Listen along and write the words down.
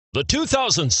The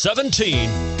 2017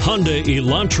 Hyundai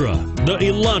Elantra. The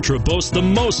Elantra boasts the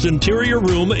most interior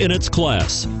room in its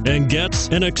class and gets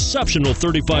an exceptional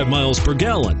 35 miles per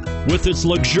gallon. With its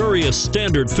luxurious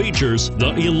standard features,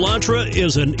 the Elantra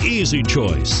is an easy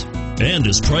choice and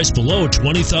is priced below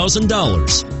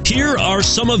 $20,000. Here are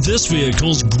some of this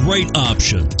vehicle's great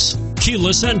options: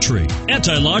 keyless entry,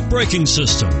 anti-lock braking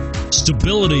system,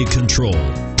 stability control,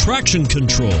 traction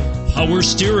control, power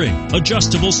steering,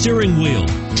 adjustable steering wheel,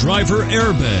 driver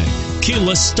airbag,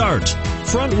 keyless start,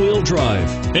 front wheel drive,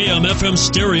 AM/FM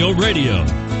stereo radio.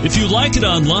 If you like it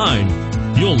online,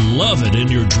 you'll love it in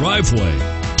your driveway.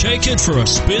 Take it for a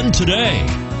spin today.